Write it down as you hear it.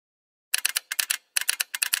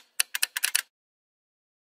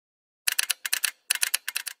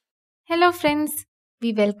Hello friends, we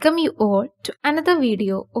welcome you all to another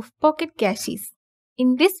video of Pocket Caches. In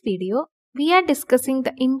this video, we are discussing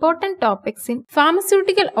the important topics in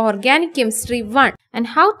Pharmaceutical Organic Chemistry 1 and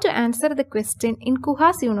how to answer the question in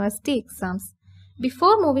KUHS University exams.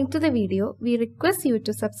 Before moving to the video, we request you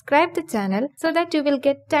to subscribe the channel so that you will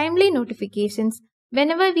get timely notifications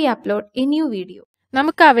whenever we upload a new video.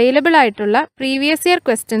 നമുക്ക് available ആയിട്ടുള്ള previous year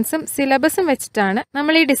ക്വസ്റ്റ്യൻസും സിലബസും വെച്ചിട്ടാണ്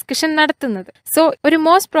നമ്മൾ ഈ discussion നടത്തുന്നത്. So ഒരു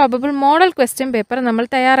most probable model question paper നമ്മൾ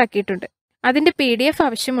തയ്യാറാക്കിയിട്ടുണ്ട്. അതിന്റെ PDF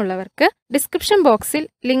ആവശ്യമുള്ളവർക്ക് ഡിസ്ക്രിപ്ഷൻ ബോക്സിൽ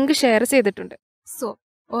ലിങ്ക് ഷെയർ ചെയ്തിട്ടുണ്ട്. So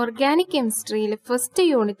organic കെമിസ്ട്രിയിലെ first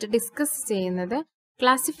unit discuss ചെയ്യുന്നത്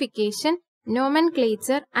ക്ലാസിഫിക്കേഷൻ,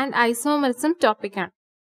 നോമൻക്ലേച്ചർ ആൻഡ് ഐസോമറിസം ടോപ്പിക്കാണ്.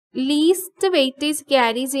 ലീസ്റ്റ് വെയിറ്റേജ്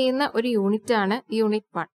ക്യാരി ചെയ്യുന്ന ഒരു യൂണിറ്റ് ആണ് യൂണിറ്റ്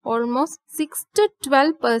 1. ഓൾമോസ്റ്റ് 6 to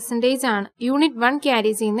 12% ആണ് യൂണിറ്റ് 1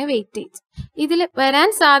 ക്യാരി ചെയ്യുന്ന വെയിറ്റേജ്. ഇതിൽ വരാൻ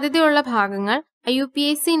സാധ്യതയുള്ള ഭാഗങ്ങൾ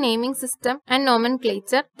IUPAC naming system and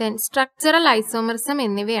nomenclature, then structural isomerism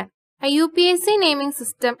എന്നിവയാണ്. IUPAC naming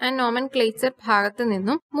system and nomenclature ഭാഗത്തു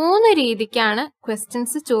നിന്നും 3 രീതിക്കാണ്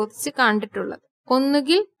ക്വസ്റ്റ്യൻസ് ചോദിച്ച് കണ്ടിട്ടുള്ളത്.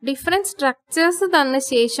 ഒന്നുകിൽ ഡിഫറെന്റ് സ്ട്രക്ചേഴ്സ് തന്ന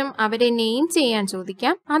ശേഷം അവരെ നെയിം ചെയ്യാൻ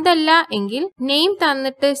ചോദിക്കാം, അതല്ല എങ്കിൽ നെയിം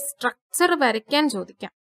തന്നിട്ട് സ്ട്രക്ചർ വരയ്ക്കാൻ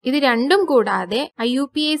ചോദിക്കാം. ഇത് രണ്ടും കൂടാതെ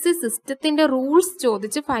IUPAC സിസ്റ്റത്തിന്റെ റൂൾസ്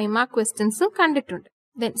ചോദിച്ച് 5 മാർക്ക് ക്വസ്റ്റ്യൻസും കണ്ടിട്ടുണ്ട്.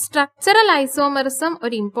 ദെൻ സ്ട്രക്ചറൽ ഐസോമറിസം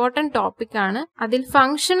ഒരു ഇമ്പോർട്ടന്റ് ടോപ്പിക് ആണ്. അതിൽ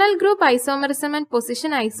functional group isomerism and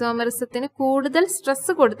position ഐസോമറിസത്തിന് കൂടുതൽ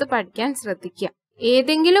സ്ട്രെസ് കൊടുത്ത് പഠിക്കാൻ ശ്രദ്ധിക്കുക.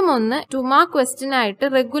 ഏതെങ്കിലും ഒന്ന് 2 മാർക്ക് ക്വസ്റ്റ്യൻ ആയിട്ട്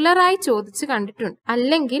റെഗുലറായി ചോദിച്ച് കണ്ടിട്ടുണ്ട്.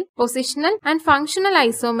 അല്ലെങ്കിൽ positional and functional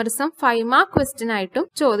isomerism 5 mark question ആയിട്ടും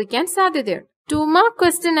ചോദിക്കാൻ സാധ്യതയുണ്ട്. 2 മാർക്ക്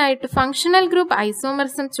ക്വസ്റ്റ്യൻ ആയിട്ട് ഫങ്ഷണൽ ഗ്രൂപ്പ്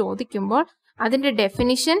ഐസോമറിസം ചോദിക്കുമ്പോൾ അതിന്റെ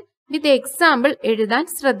ഡെഫിനിഷൻ വിത്ത് എക്സാമ്പിൾ എഴുതാൻ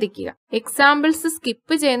ശ്രദ്ധിക്കുക. എക്സാമ്പിൾസ്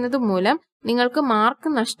സ്കിപ്പ് ചെയ്യുന്നത് മൂലം നിങ്ങൾക്ക്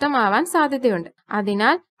മാർക്ക് നഷ്ടമാവാൻ സാധ്യതയുണ്ട്.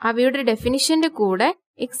 അതിനാൽ അവയുടെ ഡെഫിനിഷന്റെ കൂടെ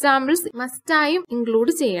എക്സാമ്പിൾസ് മസ്റ്റായും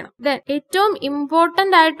ഇൻക്ലൂഡ് ചെയ്യണം. ദെൻ ഏറ്റവും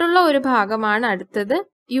ഇമ്പോർട്ടന്റ് ആയിട്ടുള്ള ഒരു ഭാഗമാണ് അടുത്തത്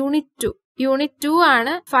യൂണിറ്റ് 2. യൂണിറ്റ് 2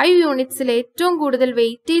 ആണ് 5 യൂണിറ്റ്സിൽ ഏറ്റവും കൂടുതൽ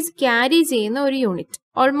വെയിറ്റേജ് ക്യാരി ചെയ്യുന്ന ഒരു unit.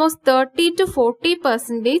 Almost 30 to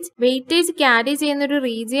 40% weightage carry ചെയ്യുന്ന ഒരു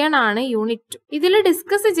റീജിയൺ ആണ് യൂണിറ്റ് 2. ഇതിൽ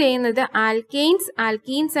ഡിസ്കസ് ചെയ്യുന്നത് alkanes,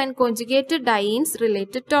 alkenes and conjugated dynes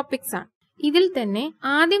related topics ആണ്. ഇതിൽ തന്നെ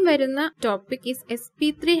ആദ്യം വരുന്ന topic is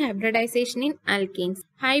sp3 hybridisation in alkanes.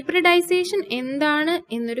 Hybridisation എന്താണ്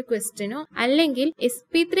എന്നൊരു ക്വസ്റ്റ്യനോ അല്ലെങ്കിൽ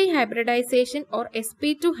sp3 hybridisation or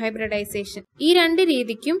sp2 hybridisation, ഈ 2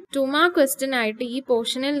 രീതിക്കും 2 മാർക്ക് ക്വസ്റ്റ്യൻ ആയിട്ട് ഈ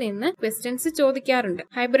പോർഷനിൽ നിന്ന് ക്വസ്റ്റ്യൻസ് ചോദിക്കാറുണ്ട്.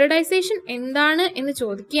 ഹൈബ്രിഡൈസേഷൻ എന്താണ് എന്ന്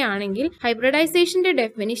ചോദിക്കുകയാണെങ്കിൽ ഹൈബ്രിഡൈസേഷന്റെ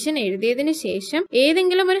ഡെഫിനിഷൻ എഴുതിയതിനു ശേഷം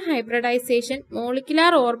ഏതെങ്കിലും ഒരു ഹൈബ്രിഡൈസേഷൻ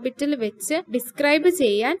മോളിക്കുലാർ ഓർബിറ്റിൽ വെച്ച് ഡിസ്ക്രൈബ്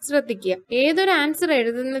ചെയ്യാൻ ശ്രദ്ധിക്കുക. ഏതൊരു ആൻസർ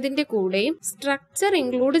എഴുതുന്നതിന്റെ കൂടെയും സ്ട്രക്ചർ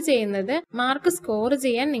ഇൻക്ലൂഡ് ചെയ്യുന്നത് മാർക്ക് സ്കോർ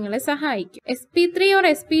ചെയ്യാൻ നിങ്ങളെ സഹായിക്കും. sp3 ഓർ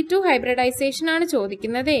sp2 ഹൈബ്രിഡൈസേഷൻ ആണ്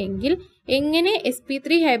ചോദിക്കുന്നത് എങ്കിൽ എങ്ങനെ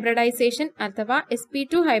sp3 ഹൈബ്രിഡൈസേഷൻ അഥവാ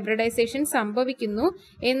sp2 ഹൈബ്രിഡൈസേഷൻ സംഭവിക്കുന്നു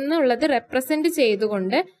എന്നുള്ളത് റെപ്രസെന്റ്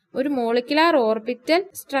ചെയ്തുകൊണ്ട് ഒരു മോളിക്കുലാർ ഓർബിറ്റൽ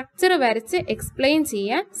സ്ട്രക്ചർ വരച്ച് എക്സ്പ്ലെയിൻ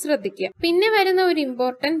ചെയ്യാൻ ശ്രദ്ധിക്കുക. പിന്നെ വരുന്ന ഒരു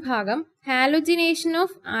ഇമ്പോർട്ടന്റ് ഭാഗം ഹാലോജിനേഷൻ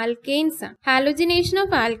ഓഫ് ആൽക്കെയിൻസ് ആണ്. ഹാലോജിനേഷൻ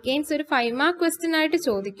ഓഫ് ആൽക്കെയിൻസ് ഒരു 5 മാർക്ക് ക്വസ്റ്റ്യൻ ആയിട്ട്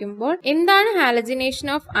ചോദിക്കുമ്പോൾ എന്താണ് ഹാലോജിനേഷൻ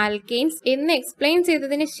ഓഫ് ആൽക്കെയിൻസ് എന്ന് എക്സ്പ്ലെയിൻ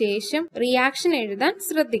ചെയ്തതിന് ശേഷം റിയാക്ഷൻ എഴുതാൻ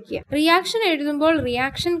ശ്രദ്ധിക്കുക. റിയാക്ഷൻ എഴുതുമ്പോൾ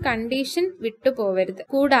റിയാക്ഷൻ കണ്ടീഷൻ വിട്ടുപോകരുത്.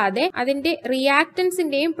 കൂടാതെ അതിന്റെ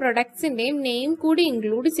റിയാക്ടൻസിന്റെയും പ്രൊഡക്ട്സിന്റെയും നെയിം കൂടി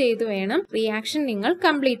ഇൻക്ലൂഡ് ചെയ്തു വേണം റിയാക്ഷൻ നിങ്ങൾ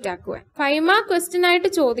കംപ്ലീറ്റ് ആക്കുവാൻ. 5 മാർക്ക് ക്വസ്റ്റ്യൻ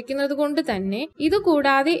ആയിട്ട് ചോദിക്കുന്നത് കൊണ്ട് തന്നെ ഇത്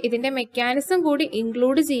കൂടാതെ ഇതിന്റെ മെക്കാനിസം കൂടി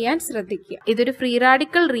ഇൻക്ലൂഡ് ചെയ്യാൻ ശ്രദ്ധിക്കുക. ഇതൊരു ഫ്രീ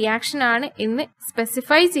റാഡിക്കൽ റിയാക്ഷൻ ആണ് എന്ന്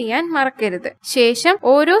സ്പെസിഫൈ ചെയ്യാൻ മറക്കരുത്. ശേഷം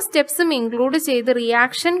ഓരോ സ്റ്റെപ്സും ഇൻക്ലൂഡ് ചെയ്ത്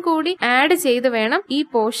റിയാക്ഷൻ കൂടി ആഡ് ചെയ്ത് വേണം ഈ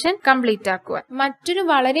പോർഷൻ കംപ്ലീറ്റ് ആക്കുവാൻ. മറ്റൊരു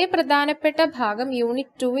വളരെ പ്രധാനപ്പെട്ട ഭാഗം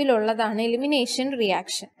യൂണിറ്റ് 2 ഉള്ളതാണ് elimination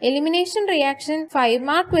reaction. Elimination reaction 5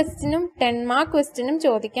 mark ക്വസ്റ്റ്യനും 10 മാർക്ക് ക്വസ്റ്റ്യനും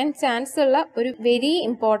ചോദിക്കാൻ ചാൻസ് ഉള്ള ഒരു വെരി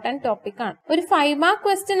ഇമ്പോർട്ടന്റ് ടോപ്പിക് ആണ്. ഒരു 5 മാർക്ക്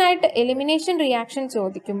ക്വസ്റ്റ്യൻ ആയിട്ട് എലിമിനേഷൻ റിയാക്ഷൻ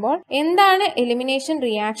ചോദിക്കുമ്പോൾ എന്താണ് എലിമിനേഷൻ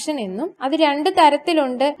റിയാക്ഷൻ എന്നും അത് 2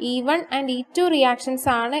 തരത്തിലുണ്ട്, E1 ആൻഡ് E2 റിയാക്ഷൻസ്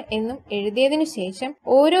ആണ് എന്നും എഴുതിയതിനു ശേഷം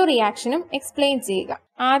ഓരോ റിയാക്ഷനും എക്സ്പ്ലെയിൻ ചെയ്യുക.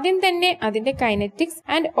 ആദ്യം തന്നെ അതിന്റെ kinetics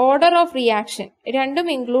and order of reaction രണ്ടും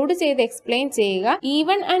ഇൻക്ലൂഡ് ചെയ്ത് എക്സ്പ്ലെയിൻ ചെയ്യുക.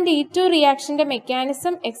 E1 and E2 റിയാക്ഷന്റെ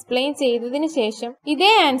mechanism explain ചെയ്തതിനു ശേഷം ഇതേ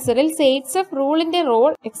ആൻസറിൽ സെയ്റ്റ്സ് ഓഫ് റൂളിന്റെ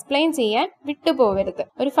റോൾ എക്സ്പ്ലെയിൻ ചെയ്യാൻ വിട്ടുപോകരുത്.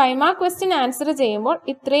 ഒരു 5 മാർക്ക് ക്വസ്റ്റ്യൻ ആൻസർ ചെയ്യുമ്പോൾ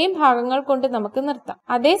ഇത്രയും ഭാഗങ്ങൾ കൊണ്ട് നമുക്ക് നിർത്താം.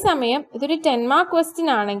 അതേസമയം ഇതൊരു 10 മാർക്ക്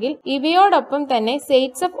ക്വസ്റ്റ്യൻ ആണെങ്കിൽ ഇവയോടൊപ്പം തന്നെ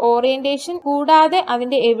സെയ്റ്റ്സ് ഓഫ് ഓറിയന്റേഷൻ കൂടാതെ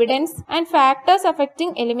അതിന്റെ evidence and factors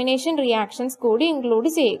affecting elimination reactions കൂടി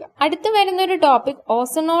ഇൻക്ലൂഡ് ചെയ്യുക. അടുത്ത് വരുന്ന ഒരു ടോപ്പിക്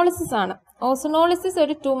ഓസോണോളിസിസ് ആണ്. ഓസോണോളിസിസ്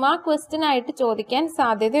ഒരു 2 മാർക്ക് ക്വസ്റ്റ്യൻ ആയിട്ട് ചോദിക്കാൻ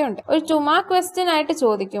സാധ്യതയുണ്ട്. ഒരു 2 മാർക്ക് ക്വസ്റ്റ്യൻ ആയിട്ട്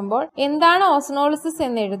ചോദിക്കുമ്പോൾ എന്താണ് ഓസോണോളിസിസ്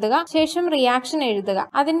എന്ന് എഴുതുക, ശേഷം റിയാക്ഷൻ എഴുതുക.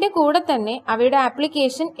 അതിന്റെ കൂടെ തന്നെ അവയുടെ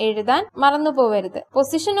ആപ്ലിക്കേഷൻ എഴുതാൻ മറന്നു പോവരുത്.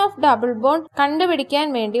 പൊസിഷൻ ഓഫ് ഡബിൾ ബോണ്ട് കണ്ടുപിടിക്കാൻ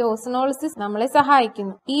വേണ്ടി ഓസോണോളിസിസ് നമ്മളെ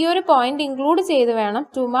സഹായിക്കുന്നു. ഈ ഒരു പോയിന്റ് ഇൻക്ലൂഡ് ചെയ്ത് വേണം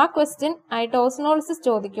 2 മാർക്ക് ക്വസ്റ്റ്യൻ ആയിട്ട് ഓസോണോളിസിസ്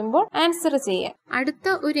ചോദിക്കുമ്പോൾ ആൻസർ ചെയ്യാൻ. അടുത്ത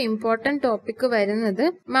ഒരു ഇമ്പോർട്ടന്റ് ടോപ്പിക് വരുന്നത്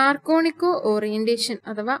മാർക്കോണിക്കോ ഓറിയന്റേഷൻ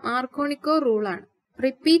അഥവാ മാർക്കോണിക്കോ റൂൾ ആണ്.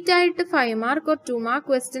 റിപ്പീറ്റ് ആയിട്ട് 5 മാർക്ക് ഓർ 2 മാർക്ക്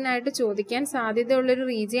ക്വസ്റ്റ്യൻ ആയിട്ട് ചോദിക്കാൻ സാധ്യതയുള്ളൊരു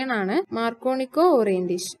റീജിയൻ ആണ് മാർക്കോണിക്കോ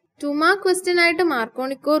ഓറിയന്റേഷൻ. 2 മാർക്ക് ക്വസ്റ്റ്യൻ ആയിട്ട്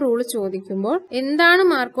മാർക്കോണിക്കോ റൂൾ ചോദിക്കുമ്പോൾ എന്താണ്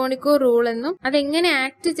മാർക്കോണിക്കോ റൂൾ എന്നും അതെങ്ങനെ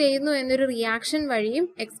ആക്ട് ചെയ്യുന്നു എന്നൊരു റിയാക്ഷൻ വഴിയും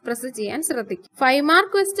എക്സ്പ്രസ് ചെയ്യാൻ ശ്രദ്ധിക്കും. 5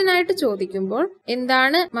 മാർക്ക് ക്വസ്റ്റ്യൻ ആയിട്ട് ചോദിക്കുമ്പോൾ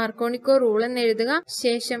എന്താണ് മാർക്കോണിക്കോ റൂൾ എന്ന് എഴുതുക,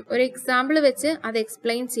 ശേഷം ഒരു എക്സാമ്പിൾ വെച്ച് അത്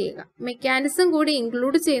എക്സ്പ്ലെയിൻ ചെയ്യുക. മെക്കാനിസം കൂടി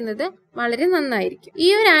ഇൻക്ലൂഡ് ചെയ്യുന്നത് വളരെ നന്നായിരിക്കും. ഈ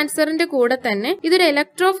ഒരു ആൻസറിന്റെ കൂടെ തന്നെ ഇതൊരു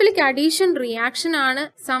ഇലക്ട്രോഫിലിക് അഡീഷൻ റിയാക്ഷൻ ആണ്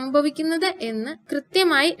സംഭവിക്കുന്നത് എന്ന്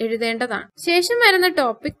കൃത്യമായി എഴുതേണ്ടതാണ്. ശേഷം വരുന്ന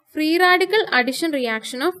topic free radical addition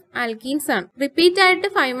reaction of alkenes ആണ്. റിപ്പീറ്റ് ആയിട്ട്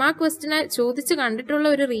 5 മാർക്ക് ക്വസ്റ്റ്യൻ ചോദിച്ചു കണ്ടിട്ടുള്ള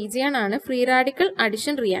ഒരു റീജിയൻ ആണ് ഫ്രീ റാഡിക്കൽ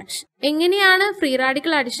അഡിഷൻ റിയാക്ഷൻ. എങ്ങനെയാണ് ഫ്രീ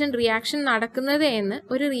റാഡിക്കൽ അഡിഷൻ റിയാക്ഷൻ നടക്കുന്നത് എന്ന്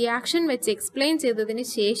ഒരു റിയാക്ഷൻ വെച്ച് എക്സ്പ്ലെയിൻ ചെയ്തതിന്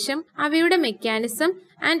ശേഷം അവയുടെ mechanism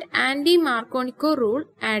and anti മാർക്കോണിക്കോ rule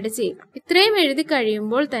add ചെയ്യുക. ഇത്രയും എഴുതി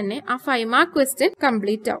കഴിയുമ്പോൾ തന്നെ ആ 5 മാർക്ക് ക്വസ്റ്റ്യൻ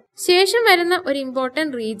കംപ്ലീറ്റ് ആവും. ശേഷം വരുന്ന ഒരു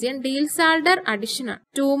ഇമ്പോർട്ടന്റ് റീജിയൻ ഡീൽസാൾഡർ അഡിഷൻ ആണ്.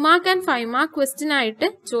 2 മാർക്ക് ആൻഡ് 5 മാർക്ക് ക്വസ്റ്റ്യൻ ആയിട്ട്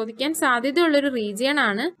ചോദിക്കാൻ സാധ്യതയുള്ള ഒരു റീജിയൻ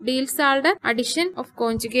ആണ് ഡീൽസാൾഡർ addition of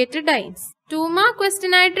conjugated dynes. 2 mark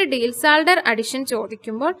question ആയിട്ട് ഡീൽസാൾഡർ അഡിഷൻ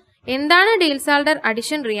ചോദിക്കുമ്പോൾ എന്താണ് ഡീൽസാൾഡർ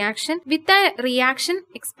addition reaction with reaction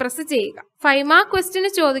express ചെയ്യുക. 5 മാർക്ക് ക്വസ്റ്റ്യന്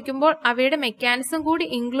ചോദിക്കുമ്പോൾ അവയുടെ മെക്കാനിസം കൂടി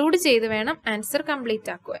ഇൻക്ലൂഡ് ചെയ്ത് വേണം ആൻസർ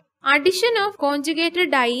കംപ്ലീറ്റ് ആക്കുക. Addition of conjugated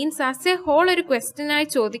dynes as A whole ഒരു ക്വസ്റ്റ്യൻ ആയി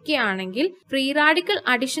ചോദിക്കുകയാണെങ്കിൽ free radical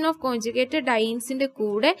addition of conjugated ഡൈൻസിന്റെ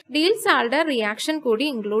കൂടെ ഡീൽസാൾഡർ റിയാക്ഷൻ കൂടി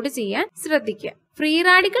ഇൻക്ലൂഡ് ചെയ്യാൻ ശ്രദ്ധിക്കുക. Free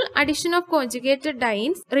radical addition of conjugated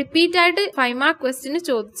dynes repeat ആയിട്ട് 5 മാർക്ക് ക്വസ്റ്റ്യന്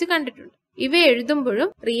ചോദിച്ച് കണ്ടിട്ടുണ്ട്. ഇവ എഴുതുമ്പോഴും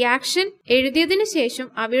റിയാക്ഷൻ എഴുതിയതിനു ശേഷം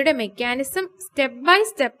അവയുടെ മെക്കാനിസം സ്റ്റെപ്പ് ബൈ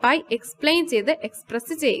സ്റ്റെപ്പായി എക്സ്പ്ലെയിൻ ചെയ്ത്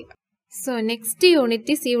എക്സ്പ്രസ് ചെയ്യുക. So next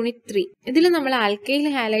unit is unit 3. ഇതിൽ നമ്മൾ ആൽക്കൈൽ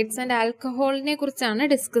ഹാലൈഡ്സ് ആൻഡ് ആൽക്കഹോളിനെ കുറിച്ചാണ്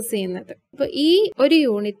ഡിസ്കസ് ചെയ്യുന്നത്. അപ്പൊ ഈ ഒരു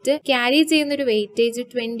യൂണിറ്റ് ക്യാരി ചെയ്യുന്ന ഒരു വെയിറ്റേജ്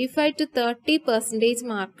 25 to 30%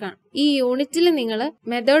 മാർക്കാണ്. ഈ യൂണിറ്റിൽ നിങ്ങൾ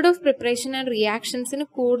മെത്തേഡ് ഓഫ് പ്രിപ്പറേഷൻ ആൻഡ് റിയാക്ഷൻസിന്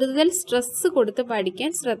കൂടുതൽ സ്ട്രെസ് കൊടുത്ത്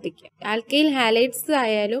പഠിക്കാൻ ശ്രദ്ധിക്കുക. ആൽക്കൈൽ ഹാലൈഡ്സ്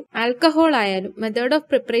ആയാലും ആൽക്കഹോൾ ആയാലും method of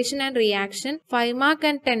preparation and reaction 5 mark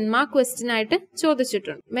and 10 mark question ആയിട്ട്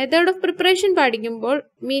ചോദിച്ചിട്ടുണ്ട്. മെത്തേഡ് ഓഫ് പ്രിപ്പറേഷൻ പഠിക്കുമ്പോൾ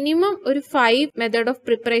മിനിമം ഒരു 5 മെത്തേഡ് ഓഫ്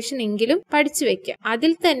പ്രിപ്പറേഷൻ എങ്കിലും പഠിച്ചു വെക്കുക.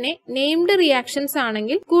 അതിൽ തന്നെ നെയിംഡ് റിയാക്ഷൻസ്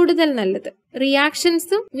ആണെങ്കിൽ കൂടുതൽ നല്ലത്.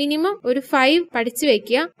 റിയാക്ഷൻസും മിനിമം ഒരു 5 പഠിച്ചു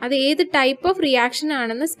വെക്കുക. അത് ഏത് ടൈപ്പ് ഓഫ് റിയാക്ഷൻ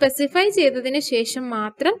ആണെന്ന് സ്പെസിഫൈ ചെയ്തതിന് ശേഷം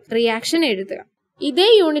മാത്രം റിയാക്ഷൻ എഴുതുക. ഇതേ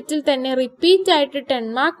യൂണിറ്റിൽ തന്നെ റിപ്പീറ്റ് ആയിട്ട്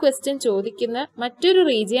 10 മാർക്ക് ക്വസ്റ്റ്യൻ ചോദിക്കുന്ന മറ്റൊരു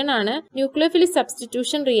റീജിയൻ ആണ് nucleophilic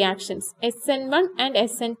substitution reactions SN1 and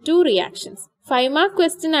SN2 reactions. 5 mark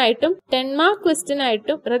question ആയിട്ടും 10 മാർക്ക് ക്വസ്റ്റ്യൻ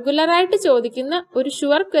ആയിട്ടും റെഗുലർ ആയിട്ട് ചോദിക്കുന്ന ഒരു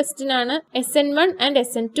ഷുവർ ക്വസ്റ്റ്യൻ ആണ് SN1 and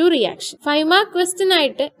SN2 reaction. 5 mark question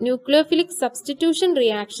ആയിട്ട് ന്യൂക്ലിയോഫിലിക് സബ്സ്റ്റിറ്റ്യൂഷൻ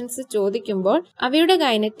റിയാക്ഷൻസ് ചോദിക്കുമ്പോൾ അവയുടെ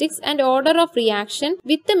kinetics and order of reaction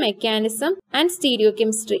with mechanism and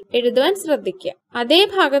സ്റ്റീരിയോകെമിസ്ട്രി എഴുതുവാൻ ശ്രദ്ധിക്കുക. അതേ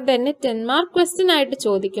ഭാഗം തന്നെ 10 മാർക്ക് ക്വസ്റ്റ്യൻ ആയിട്ട്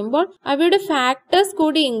ചോദിക്കുമ്പോൾ അവയുടെ ഫാക്ടേഴ്സ്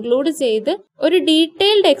കൂടി ഇൻക്ലൂഡ് ചെയ്ത് ഒരു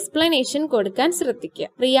ഡീറ്റെയിൽഡ് എക്സ്പ്ലനേഷൻ കൊടുക്കാൻ ശ്രദ്ധിക്കുക.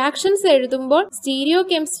 റിയാക്ഷൻസ് എഴുതുമ്പോൾ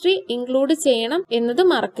സ്റ്റീരിയോകെമിസ്ട്രി ഇൻക്ലൂഡ് ചെയ്യണം എന്നത്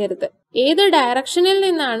മറക്കരുത്. ഏത് ഡയറക്ഷനിൽ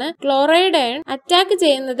നിന്നാണ് ക്ലോറൈഡ് അയൺ അറ്റാക്ക്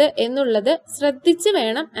ചെയ്യുന്നത് എന്നുള്ളത് ശ്രദ്ധിച്ച്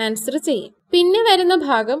വേണം ആൻസർ ചെയ്യാൻ. പിന്നെ വരുന്ന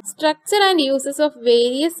ഭാഗം structure and uses of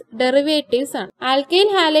various derivatives ആണ്. ആൽക്കൈൽ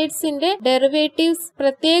ഹാലൈഡ്സിന്റെ ഡെറിവേറ്റീവ്സ്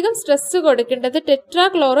പ്രത്യേകം സ്ട്രെസ് കൊടുക്കേണ്ടത്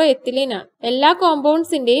ടെട്രാക്ലോറോ എത്തിലീൻ ആണ്. എല്ലാ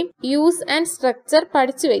കോമ്പൗണ്ട്സിന്റെയും യൂസ് ആൻഡ് സ്ട്രക്ചർ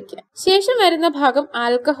പഠിച്ചു വെക്കുക. ശേഷം വരുന്ന ഭാഗം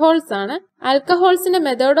ആൽക്കഹോൾസ് ആണ്. ആൽക്കഹോൾസിന്റെ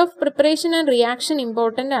method of preparation and reaction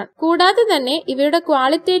important ആണ്. കൂടാതെ തന്നെ ഇവയുടെ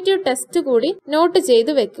ക്വാളിറ്റേറ്റീവ് ടെസ്റ്റ് കൂടി നോട്ട്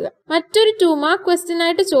ചെയ്തു വെക്കുക. മറ്റൊരു 2 മാർക്ക് ക്വസ്റ്റ്യൻ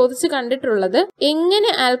ആയിട്ട് ചോദിച്ചു കണ്ടിട്ടുള്ളത്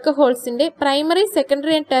എങ്ങനെ ആൽക്കഹോൾസിന്റെ പ്രൈമറി,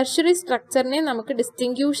 സെക്കൻഡറി ആൻഡ് ടെർഷ്യറി സ്ട്രക്ചറിനെ നമുക്ക്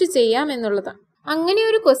ഡിസ്റ്റിങ്ക്യൂഷ് ചെയ്യാം എന്നുള്ളതാണ്. അങ്ങനെ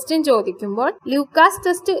ഒരു ക്വസ്റ്റ്യൻ ചോദിക്കുമ്പോൾ ലൂക്കാസ്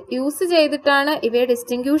ടെസ്റ്റ് യൂസ് ചെയ്തിട്ടാണ് ഇവയെ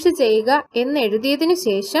ഡിസ്റ്റിങ്ക്യൂഷ് ചെയ്യുക എന്ന് എഴുതിയതിനു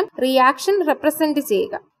ശേഷം റിയാക്ഷൻ റെപ്രസെന്റ്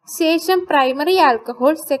ചെയ്യുക. ശേഷം primary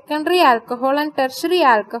alcohol, secondary alcohol and tertiary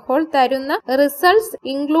alcohol തരുന്ന റിസൾട്ട്സ്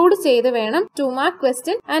ഇൻക്ലൂഡ് ചെയ്ത് വേണം 2 മാർക്ക്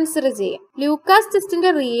ക്വസ്റ്റ്യൻ ആൻസർ ചെയ്യാൻ. ലൂക്കാസ്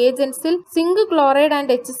ടെസ്റ്റിന്റെ റിയേജൻസിൽ സിങ്ക്, ക്ലോറൈഡ്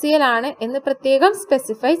ആൻഡ് HCl ആണ് എന്ന് പ്രത്യേകം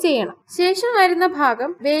സ്പെസിഫൈ ചെയ്യണം. ശേഷം വരുന്ന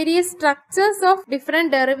ഭാഗം various structures of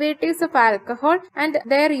different derivatives of alcohol and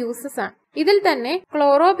their uses ആണ്. ഇതിൽ തന്നെ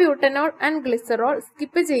ക്ലോറോബ്യൂട്ടനോൾ ആൻഡ് ഗ്ലിസറോൾ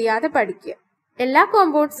സ്കിപ്പ് ചെയ്യാതെ പഠിക്കുക. എല്ലാ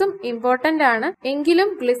കോമ്പൗണ്ട്സും ഇമ്പോർട്ടന്റ് ആണ്, എങ്കിലും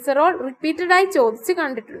ഗ്ലിസറോൾ റിപ്പീറ്റഡ് ആയി ചോദിച്ചു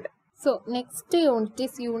കണ്ടിട്ടുണ്ട്. So next unit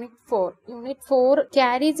is unit 4. Unit 4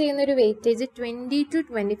 carry ചെയ്യുന്ന ഒരു വെയിറ്റേജ് 20 to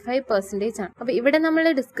 25% ആണ്. അപ്പോൾ ഇവിടെ നമ്മൾ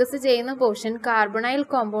ഡിസ്കസ് ചെയ്യുന്ന പോർഷൻ കാർബണൈൽ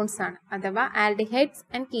കോമ്പൗണ്ട്സ് ആണ്, അഥവാ ആൽഡിഹൈഡ്സ്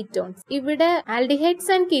ആൻഡ് കീറ്റോൺസ്. ഇവിടെ aldehydes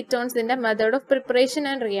and കീറ്റോൺസിന്റെ method of preparation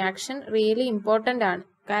and reaction really important ആണ്.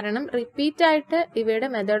 കാരണം റിപ്പീറ്റ് ആയിട്ട് ഇവയുടെ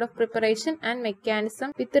method of preparation and mechanism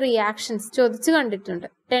with reactions ചോദിച്ചു കണ്ടിട്ടുണ്ട്.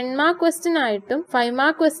 10 മാർക്ക് ക്വസ്റ്റ്യൻ ആയിട്ടും 5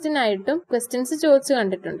 മാർക്ക് ക്വസ്റ്റ്യൻ ആയിട്ടും ക്വസ്റ്റ്യൻസ് ചോദിച്ചു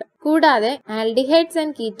കണ്ടിട്ടുണ്ട്. കൂടാതെ ആൽഡിഹൈഡ്സ്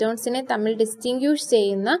ആൻഡ് കീറ്റോൺസിനെ തമ്മിൽ ഡിസ്റ്റിങ്ക്യൂഷ്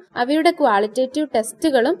ചെയ്യുന്ന അവയുടെ ക്വാളിറ്റേറ്റീവ്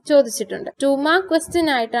ടെസ്റ്റുകളും ചോദിച്ചിട്ടുണ്ട്. 2 മാർക്ക് ക്വസ്റ്റ്യൻ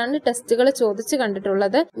ആയിട്ടാണ് ടെസ്റ്റുകൾ ചോദിച്ചു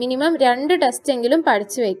കണ്ടിട്ടുള്ളത്. മിനിമം 2 ടെസ്റ്റ് എങ്കിലും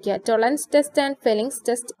പഠിച്ചു വെക്കുക. Tolerance test and Fehling's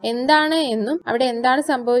test എന്താണ് എന്നും അവിടെ എന്താണ്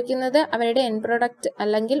സംഭവിക്കുന്നത്, അവരുടെ എൻഡ് പ്രൊഡക്റ്റ്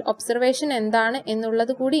അല്ലെങ്കിൽ ഒബ്സർവേഷൻ എന്താണ്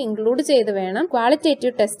എന്നുള്ളത് കൂടി ഇൻക്ലൂഡ് ചെയ്ത് വേണം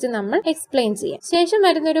ക്വാളിറ്റേറ്റീവ് ടെസ്റ്റ് നമ്മൾ എക്സ്പ്ലെയിൻ ചെയ്യാൻ. ശേഷം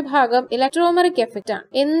വരുന്നൊരു ഭാഗം ഇലക്ട്രോമെറിക് എഫക്റ്റ് ആണ്.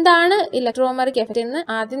 എന്താണ് ഇലക്ട്രോമെറിക് എഫക്റ്റ് എന്ന്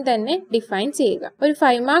ആദ്യം തന്നെ ഡിഫൈൻ ചെയ്യുക. ഒരു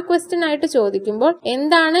 5 മാർക്ക് ക്വസ്റ്റ്യൻ ആയിട്ട് ചോദിക്കുമ്പോൾ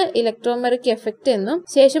എന്താണ് ഇലക്ട്രോമെറിക് എഫക്റ്റ് എന്നും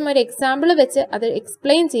ശേഷം ഒരു എക്സാമ്പിൾ വെച്ച് അത്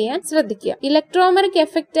എക്സ്പ്ലെയിൻ ചെയ്യാൻ ശ്രദ്ധിക്കുക. Electromeric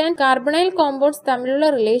effect and carbonyl compounds തമ്മിലുള്ള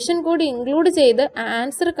റിലേഷൻ കൂടി ഇൻക്ലൂഡ് ചെയ്ത്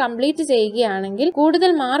ആൻസർ കംപ്ലീറ്റ് ചെയ്യുകയാണെങ്കിൽ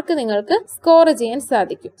കൂടുതൽ മാർക്ക് നിങ്ങൾക്ക് സ്കോർ ചെയ്യാൻ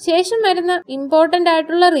സാധിക്കും. ശേഷം വരുന്ന ഇമ്പോർട്ടന്റ്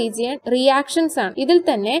ആയിട്ടുള്ള റീജിയൻ റിയാക്ഷൻസ് ആണ്. ഇതിൽ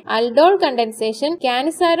തന്നെ അൽഡോൾ condensation,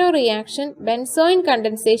 Cannizzaro reaction, benzoin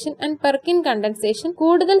condensation and Perkin condensation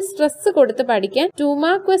കൂടുതൽ സ്ട്രെസ് കൊടുത്ത് പഠിക്കാൻ 2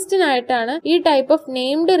 മാർക്ക് ക്വസ്റ്റ്യൻ ആയിട്ടാണ് ഈ ടൈപ്പ് ഓഫ്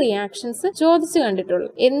നെയിംഡ് റിയാക്ഷൻസ് ചോദിച്ചു കണ്ടിട്ടുള്ളൂ.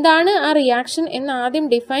 എന്താണ് ആ റിയാക്ഷൻ എന്ന് ആദ്യം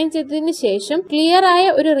ഡിഫൈൻ ചെയ്തതിന് ശേഷം ക്ലിയർ ആയ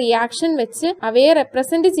ഒരു റിയാക്ഷൻ വെച്ച് അവയെ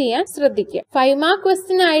റെപ്രസെന്റ് ചെയ്യാൻ ശ്രദ്ധിക്കുക. 5 മാർക്ക്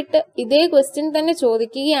ക്വസ്റ്റ്യൻ ആയിട്ട് ഇതേ ക്വസ്റ്റ്യൻ തന്നെ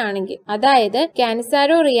ചോദിക്കുകയാണെങ്കിൽ, അതായത്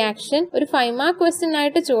കാനിസാരോ റിയാക്ഷൻ ഒരു 5 മാർക്ക് ക്വസ്റ്റ്യൻ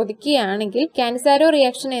ആയിട്ട് ചോദിക്കുകയാണെങ്കിൽ കാനിസാരോ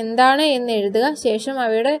റിയാക്ഷൻ എന്താണ് എന്ന് എഴുതുക. ശേഷം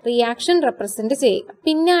അവയുടെ റിയാക്ഷൻ റെപ്രസെന്റ് ചെയ്യുക.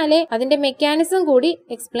 പിന്നാലെ അതിന്റെ മെക്കാനിസം കൂടി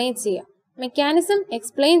എക്സ്പ്ലെയിൻ ചെയ്യുക. മെക്കാനിസം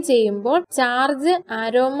എക്സ്പ്ലെയിൻ ചെയ്യുമ്പോൾ charge,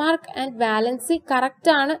 arrow mark and valency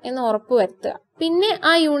correct ആണ് എന്ന് ഉറപ്പുവരുത്തുക. പിന്നെ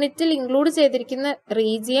ആ യൂണിറ്റിൽ ഇൻക്ലൂഡ് ചെയ്തിരിക്കുന്ന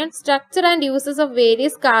region structure and uses of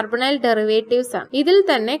various carbonyl derivatives ആണ്. ഇതിൽ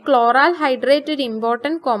തന്നെ ക്ലോറാൽ ഹൈഡ്രേറ്റ് ഒരു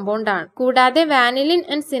ഇമ്പോർട്ടന്റ് കോമ്പൗണ്ട് ആണ്. കൂടാതെ വാനിലിൻ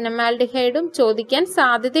ആൻഡ് സിനമാൽഡിഹൈഡും ചോദിക്കാൻ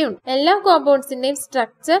സാധ്യതയുണ്ട്. എല്ലാ കോമ്പൗണ്ട്സിന്റെയും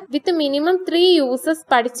സ്ട്രക്ചർ വിത്ത് മിനിമം 3 യൂസസ്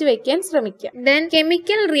പഠിച്ചു വെക്കാൻ ശ്രമിക്കുക. Then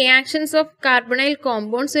chemical reactions of carbonyl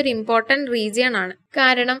compounds ഒരു ഇമ്പോർട്ടന്റ് റീജിയൻ ആണ്.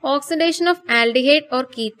 കാരണം oxidation of aldehyde or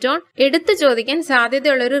ketone എടുത്തു ചോദിക്കാൻ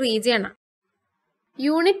സാധ്യതയുള്ള ഒരു റീജിയൻ ആണ്.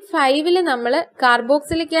 യൂണിറ്റ് 5 നമ്മൾ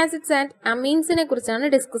കാർബോക്സിലിക് ആസിഡ്സ് ആൻഡ് അമീൻസിനെ കുറിച്ചാണ്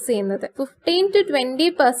ഡിസ്കസ് ചെയ്യുന്നത്. 15 to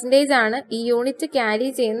 20% ആണ് ഈ യൂണിറ്റ് ക്യാരി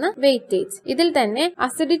ചെയ്യുന്ന വെയിറ്റേജ്. ഇതിൽ തന്നെ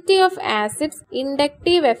acidity of acids,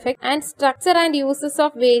 inductive effect and structure and uses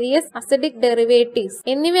of various acidic derivatives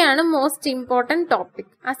എന്നിവയാണ് most important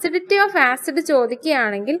topic. Acidity of acid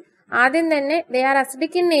ചോദിക്കുകയാണെങ്കിൽ ആദ്യം തന്നെ they are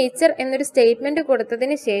acidic in nature എന്നൊരു സ്റ്റേറ്റ്മെന്റ്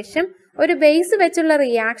കൊടുത്തതിന് ശേഷം ഒരു ബേസ് വെച്ചുള്ള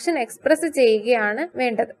റിയാക്ഷൻ എക്സ്പ്രസ് ചെയ്യുകയാണ്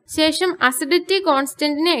വേണ്ടത്. ശേഷം അസിഡിറ്റി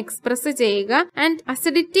കോൺസ്റ്റന്റിനെ എക്സ്പ്രസ് ചെയ്യുക ആൻഡ്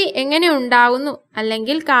അസിഡിറ്റി എങ്ങനെ ഉണ്ടാവുന്നു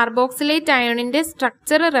അല്ലെങ്കിൽ കാർബോക്സിലേറ്റ് അയോണിന്റെ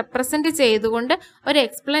സ്ട്രക്ചർ റെപ്രസെന്റ് ചെയ്തുകൊണ്ട് ഒരു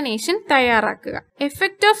എക്സ്പ്ലനേഷൻ തയ്യാറാക്കുക.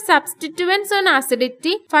 Effect of substituents on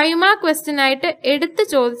acidity 5 mark question ആയിട്ട് എടുത്ത്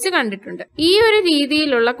ചോദിച്ചു കണ്ടിട്ടുണ്ട്. ഈ ഒരു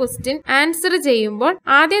രീതിയിലുള്ള ക്വസ്റ്റ്യൻ ആൻസർ ചെയ്യുമ്പോൾ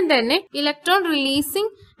ആദ്യം തന്നെ electron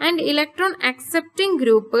releasing and electron accepting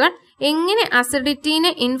ഗ്രൂപ്പുകൾ എങ്ങനെ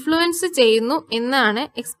അസിഡിറ്റിനെ ഇൻഫ്ലുവൻസ് ചെയ്യുന്നു എന്നാണ്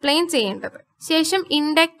എക്സ്പ്ലെയിൻ ചെയ്യേണ്ടത്. ശേഷം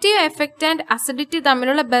ഇൻഡക്റ്റീവ് എഫക്റ്റ് ആൻഡ് അസിഡിറ്റി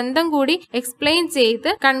തമ്മിലുള്ള ബന്ധം കൂടി എക്സ്പ്ലെയിൻ ചെയ്ത്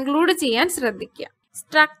കൺക്ലൂഡ് ചെയ്യാൻ ശ്രദ്ധിക്കുക.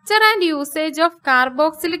 Structure and usage of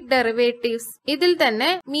carboxylic derivatives ഇതിൽ തന്നെ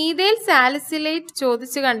മീഥൈൽ സാലിസിലേറ്റ്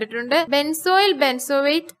ചോദിച്ചു കണ്ടിട്ടുണ്ട്, ബെൻസോയിൽ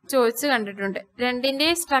ബെൻസോവേറ്റ് ചോദിച്ചു കണ്ടിട്ടുണ്ട്. രണ്ടിന്റെ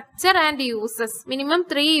structure and uses minimum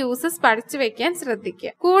 3 uses പഠിച്ചു വെക്കാൻ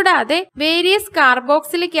ശ്രദ്ധിക്കുക. കൂടാതെ വേരിയസ്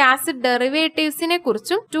കാർബോക്സിലിക് ആസിഡ് ഡെറിവേറ്റീവ്സിനെ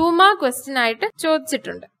കുറിച്ചും 2 മാർക്ക് ക്വസ്റ്റ്യൻ ആയിട്ട്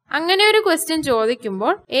ചോദിച്ചിട്ടുണ്ട്. അങ്ങനെ ഒരു ക്വസ്റ്റ്യൻ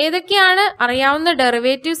ചോദിക്കുമ്പോൾ ഏതൊക്കെയാണ് അറിയാവുന്ന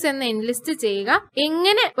ഡെറിവേറ്റീവ്സ് എന്ന് എൻലിസ്റ്റ് ചെയ്യുക,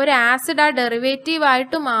 എങ്ങനെ ഒരു ആസിഡ് ആ ഡെറിവേറ്റീവ്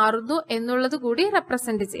ആയിട്ട് മാറുന്നു എന്നുള്ളത് കൂടി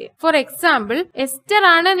റെപ്രസെന്റ് ചെയ്യുക. ഫോർ എക്സാമ്പിൾ, എസ്റ്റർ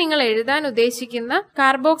ആണ് നിങ്ങൾ എഴുതാൻ ഉദ്ദേശിക്കുന്ന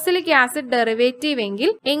കാർബോക്സിലിക് ആസിഡ് ഡെറിവേറ്റീവ്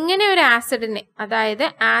എങ്കിൽ എങ്ങനെ ഒരു ആസിഡിനെ, അതായത്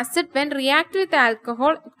acid when react with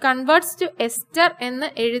alcohol converts to ester എന്ന്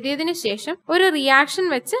എഴുതിയതിനു ശേഷം ഒരു റിയാക്ഷൻ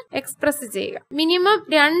വെച്ച് എക്സ്പ്രസ് ചെയ്യുക. മിനിമം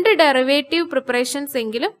 2 ഡെറിവേറ്റീവ് പ്രിപ്പറേഷൻസ്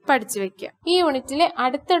എങ്കിലും പഠിച്ചു വെക്കുക. ഈ യൂണിറ്റിലെ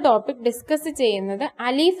അടുത്ത ടോപ്പിക് ഡിസ്കസ് ചെയ്യുന്നത്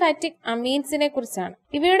അലിഫാറ്റിക് അമീൻസിനെ കുറിച്ചാണ്.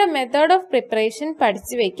 ഇവയുടെ മെത്തേഡ് ഓഫ് പ്രിപ്പറേഷൻ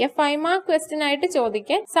പഠിച്ചു വെക്കുക. 5 മാർക്ക് ക്വസ്റ്റ്യൻ ആയിട്ട്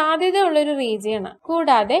ചോദിക്കാൻ സാധ്യതയുള്ള ഒരു റീജിയൻ ആണ്.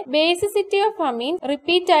 കൂടാതെ ബേസിസിറ്റി ഓഫ് അമീൻ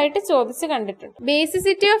റിപ്പീറ്റ് ആയിട്ട് ചോദിച്ചു കണ്ടിട്ടുണ്ട്.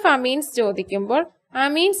 ബേസിസിറ്റി ഓഫ് അമീൻസ് ചോദിക്കുമ്പോൾ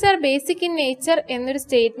amines R basic in nature എന്നൊരു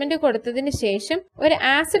സ്റ്റേറ്റ്മെന്റ് കൊടുത്തതിന് ശേഷം ഒരു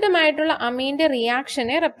ആസിഡുമായിട്ടുള്ള അമീന്റെ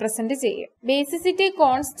റിയാക്ഷനെ റെപ്രസെന്റ് ചെയ്യും. ബേസിസിറ്റി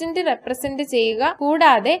കോൺസ്റ്റന്റ് റെപ്രസെന്റ് ചെയ്യുക.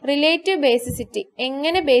 കൂടാതെ റിലേറ്റീവ് ബേസിസിറ്റി,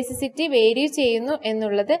 എങ്ങനെ ബേസിസിറ്റി വേരി ചെയ്യുന്നു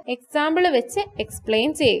എന്നുള്ളത് എക്സാമ്പിൾ വെച്ച് എക്സ്പ്ലെയിൻ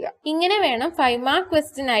ചെയ്യുക. ഇങ്ങനെ വേണം 5 മാർക്ക്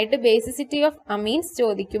ക്വസ്റ്റ്യൻ ആയിട്ട് ബേസിസിറ്റി ഓഫ് അമീൻസ്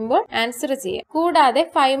ചോദിക്കുമ്പോൾ ആൻസർ ചെയ്യാം. കൂടാതെ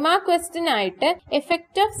 5 മാർക്ക് ക്വസ്റ്റ്യൻ ആയിട്ട്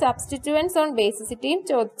എഫക്റ്റ് ഓഫ് സബ്സ്റ്റിറ്റ്യൂവൻസ് ഓൺ ബേസിസിറ്റിയും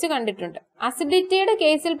ചോദിച്ചു കണ്ടിട്ടുണ്ട്. അസിഡിറ്റിയുടെ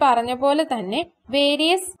കേസിൽ പറഞ്ഞ പോലെ തന്നെ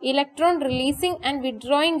various electron releasing and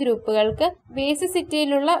withdrawing ഗ്രൂപ്പുകൾക്ക്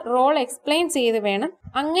ബേസിസിറ്റിയിലുള്ള role explain ചെയ്ത് വേണം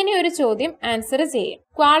അങ്ങനെ ഒരു ചോദ്യം ആൻസർ ചെയ്യാം.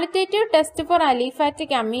 Qualitative test for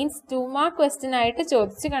aliphatic amines 2 mark question ആയിട്ട്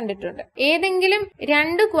ചോദിച്ചു കണ്ടിട്ടുണ്ട്. ഏതെങ്കിലും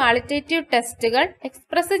 2 ക്വാളിറ്റേറ്റീവ് ടെസ്റ്റുകൾ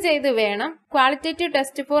എക്സ്പ്രസ് ചെയ്ത് വേണം qualitative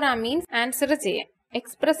test for amines answer ചെയ്യാൻ.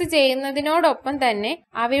 എക്സ്പ്രസ് ചെയ്യുന്നതിനോടൊപ്പം തന്നെ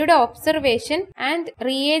അവയുടെ observation and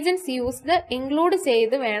reagents used include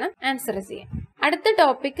ചെയ്ത് വേണം ആൻസർ ചെയ്യാൻ. അടുത്ത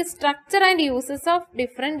topic structure and uses of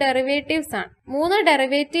different derivatives ആണ്. 3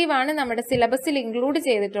 ഡെറിവേറ്റീവ് ആണ് നമ്മുടെ സിലബസിൽ ഇൻക്ലൂഡ്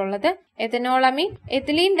ചെയ്തിട്ടുള്ളത്. എഥനോളമീൻ,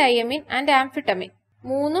 എഥിലീൻ ഡയമീൻ ആൻഡ് ആംഫിറ്റമീൻ.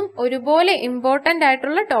 3ഉം ഒരുപോലെ ഇമ്പോർട്ടന്റ്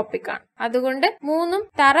ആയിട്ടുള്ള ടോപ്പിക് ആണ്. അതുകൊണ്ട് 3ഉം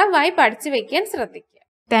തറവായി പഠിച്ചു വെക്കാൻ ശ്രദ്ധിക്കുക.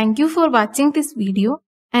 Thank you for watching this video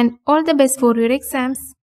and all the best for your exams.